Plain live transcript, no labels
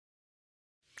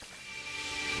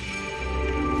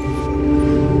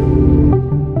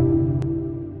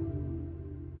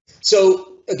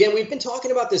So again, we've been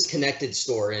talking about this connected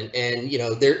store, and you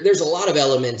know, there's a lot of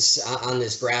elements on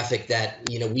this graphic that,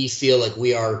 you know, we feel like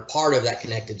we are part of that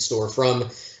connected store, from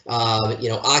you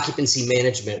know, occupancy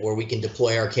management, where we can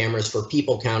deploy our cameras for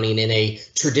people counting in a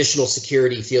traditional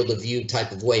security field of view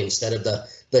type of way instead of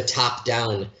the top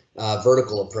down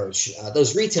vertical approach.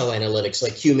 Those retail analytics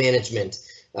like queue management,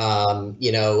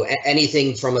 you know,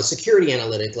 anything from a security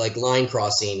analytic like line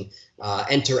crossing,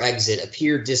 enter, exit,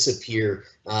 appear, disappear,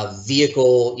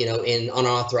 vehicle, you know, in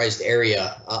unauthorized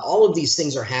area. All of these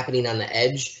things are happening on the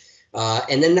edge.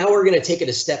 And then now we're going to take it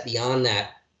a step beyond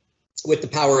that with the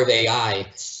power of AI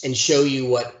and show you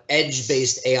what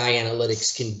edge-based AI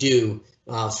analytics can do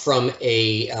from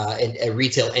a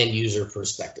retail end user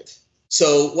perspective.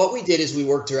 So what we did is we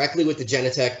worked directly with the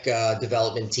Genetec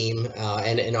development team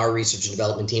and our research and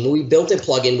development team. And we built a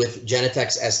plugin with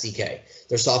Genetec's SDK,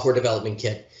 their software development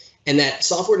kit. And that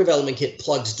software development kit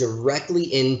plugs directly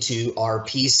into our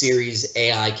P-Series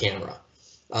AI camera.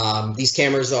 These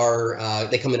cameras are,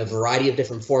 they come in a variety of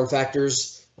different form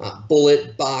factors,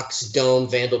 bullet, box, dome,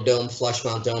 vandal dome, flush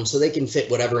mount dome, so they can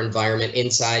fit whatever environment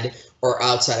inside or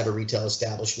outside of a retail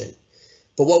establishment.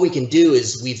 But what we can do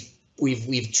is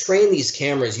we've trained these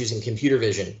cameras using computer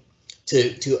vision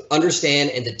to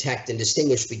understand and detect and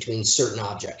distinguish between certain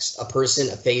objects: a person,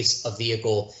 a face, a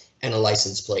vehicle, and a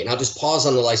license plate. And I'll just pause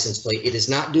on the license plate. It is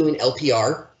not doing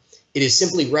LPR. It is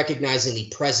simply recognizing the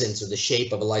presence or the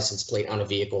shape of a license plate on a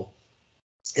vehicle.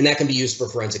 And that can be used for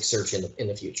forensic search in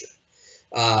the future.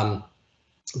 But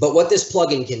what this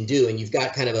plugin can do, and you've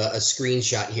got kind of a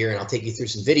screenshot here, and I'll take you through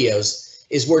some videos,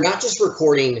 is we're not just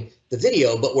recording the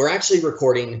video, but we're actually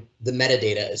recording the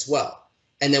metadata as well.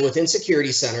 And then within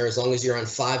Security Center, as long as you're on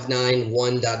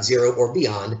 591.0 or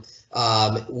beyond,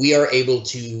 we are able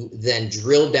to then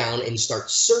drill down and start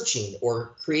searching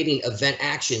or creating event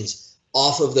actions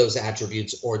off of those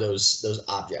attributes or those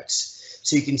objects.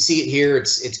 So you can see it here.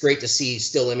 It's great to see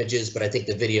still images, but I think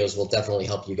the videos will definitely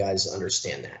help you guys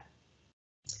understand that.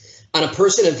 On a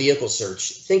person and vehicle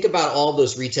search, think about all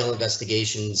those retail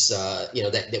investigations, you know,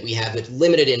 that we have with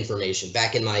limited information.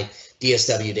 Back in my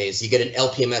DSW days, you get an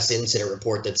LPMS incident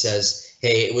report that says,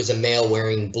 hey, it was a male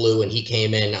wearing blue and he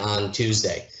came in on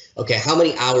Tuesday. Okay, how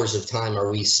many hours of time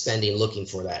are we spending looking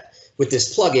for that? With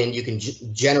this plugin, you can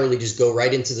generally just go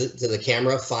right into the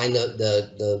camera, find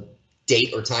the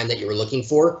date or time that you were looking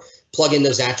for, plug in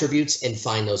those attributes, and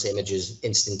find those images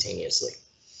instantaneously.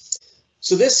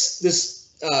 So this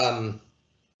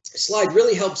slide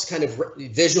really helps kind of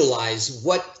visualize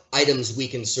what items we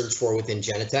can search for within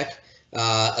Genetec.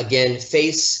 Again,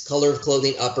 face, color of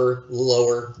clothing, upper,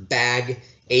 lower, bag,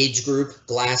 age group,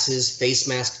 glasses, face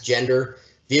mask, gender,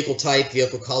 vehicle type,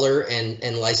 vehicle color,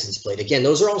 and license plate. Again,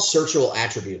 those are all searchable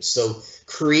attributes. So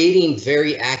creating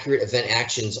very accurate event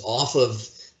actions off of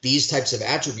these types of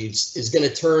attributes is going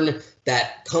to turn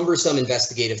that cumbersome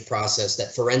investigative process,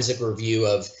 that forensic review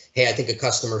of, hey, I think a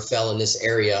customer fell in this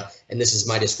area and this is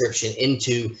my description,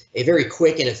 into a very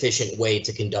quick and efficient way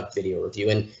to conduct video review.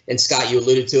 And Scott, you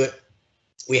alluded to it.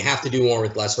 We have to do more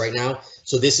with less right now.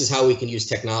 So this is how we can use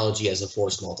technology as a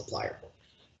force multiplier.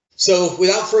 So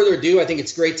without further ado, I think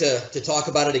it's great to talk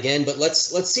about it again, but let's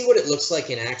see what it looks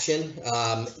like in action.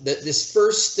 This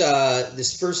first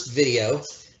video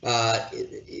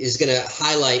is going to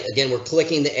highlight, again, we're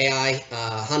clicking the AI,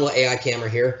 Hanwha AI camera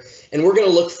here, and we're going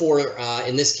to look for,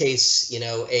 in this case, you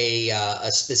know,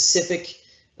 a specific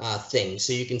thing.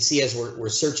 So you can see as we're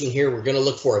searching here, we're going to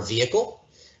look for a vehicle,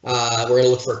 we're going to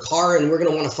look for a car, and we're going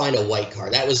to want to find a white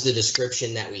car. That was the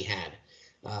description that we had.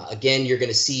 Again, you're going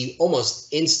to see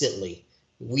almost instantly,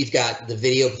 we've got the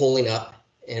video pulling up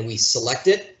and we select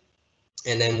it,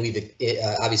 and then we've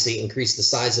obviously increased the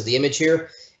size of the image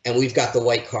here, and we've got the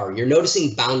white car. You're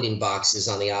noticing bounding boxes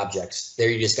on the objects.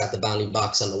 There you just got the bounding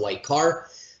box on the white car.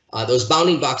 Those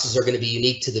bounding boxes are going to be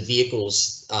unique to the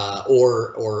vehicles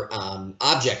or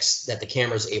objects that the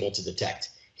camera is able to detect.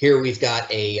 Here we've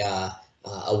got a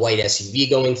white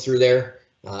SUV going through there.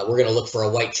 We're going to look for a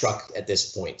white truck at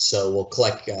this point. So we'll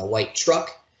click white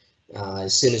truck.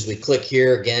 As soon as we click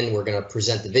here, again, we're going to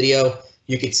present the video.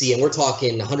 You can see, and we're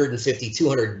talking 150,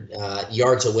 200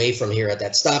 yards away from here at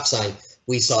that stop sign,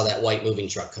 we saw that white moving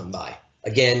truck come by.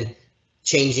 Again,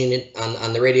 changing it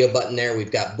on the radio button there,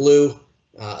 we've got blue.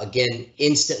 Again,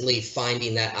 instantly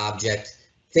finding that object.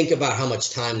 Think about how much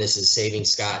time this is saving,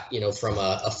 Scott, you know, from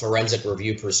a forensic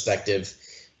review perspective.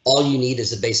 All you need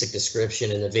is a basic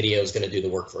description, and the video is going to do the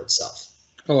work for itself.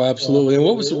 Oh, absolutely. And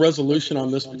what was the resolution on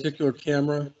this particular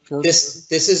camera?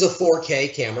 This is a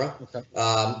 4K camera. Okay.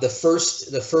 The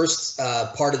first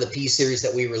part of the P series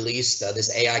that we released,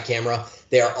 this AI camera,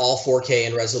 they are all 4K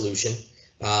in resolution.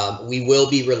 We will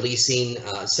be releasing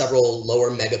several lower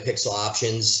megapixel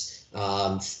options,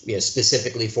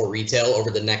 specifically for retail over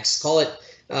the next, call it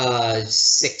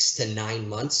 6 to 9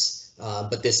 months,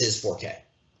 but this is 4K.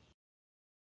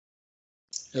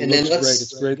 It looks great.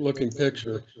 It's a great looking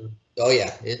picture. Oh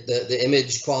yeah, the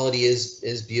image quality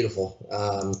is beautiful.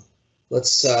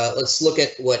 Let's look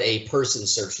at what a person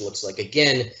search looks like.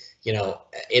 Again,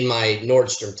 in my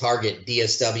Nordstrom, Target,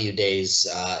 DSW days,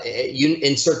 you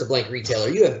insert the blank retailer,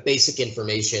 you have basic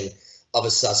information of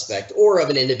a suspect or of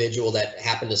an individual that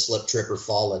happened to slip, trip, or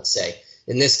fall, let's say.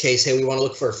 In this case, hey, we want to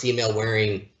look for a female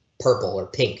wearing purple or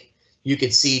pink. You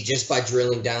could see just by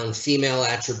drilling down female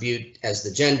attribute as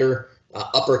the gender,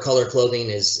 upper color clothing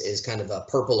is kind of a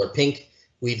purple or pink.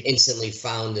 We've instantly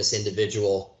found this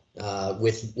individual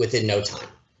within no time.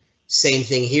 Same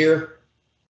thing here.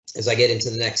 As I get into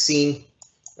the next scene,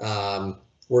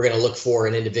 we're going to look for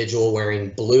an individual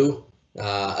wearing blue.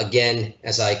 Again,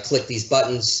 as I click these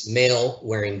buttons, male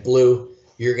wearing blue,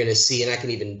 you're going to see, and I can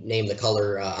even name the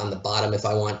color on the bottom if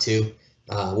I want to.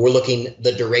 We're looking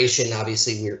the duration,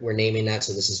 obviously we're naming that,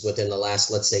 so this is within the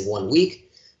last, let's say, 1 week.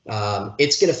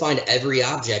 It's going to find every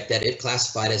object that it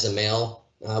classified as a male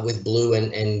with blue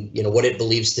and what it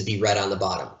believes to be red on the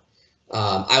bottom.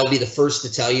 I will be the first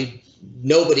to tell you,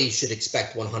 nobody should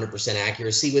expect 100%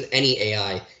 accuracy with any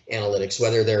AI analytics,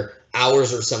 whether they're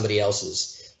ours or somebody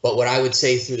else's. But what I would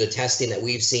say through the testing that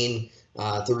we've seen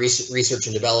through research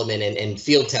and development and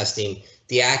field testing,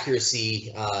 the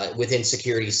accuracy within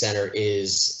Security Center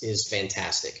is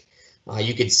fantastic.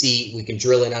 You can see, we can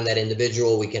drill in on that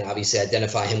individual. We can obviously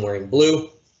identify him wearing blue,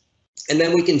 and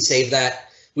then we can save that.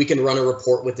 We can run a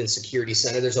report within Security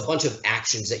Center. There's a bunch of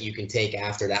actions that you can take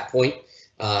after that point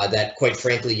that, quite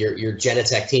frankly, your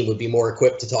Genetec team would be more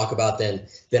equipped to talk about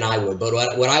than I would. But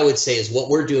what I would say is what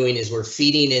we're doing is we're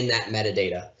feeding in that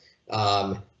metadata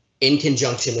in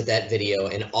conjunction with that video,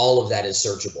 and all of that is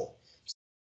searchable.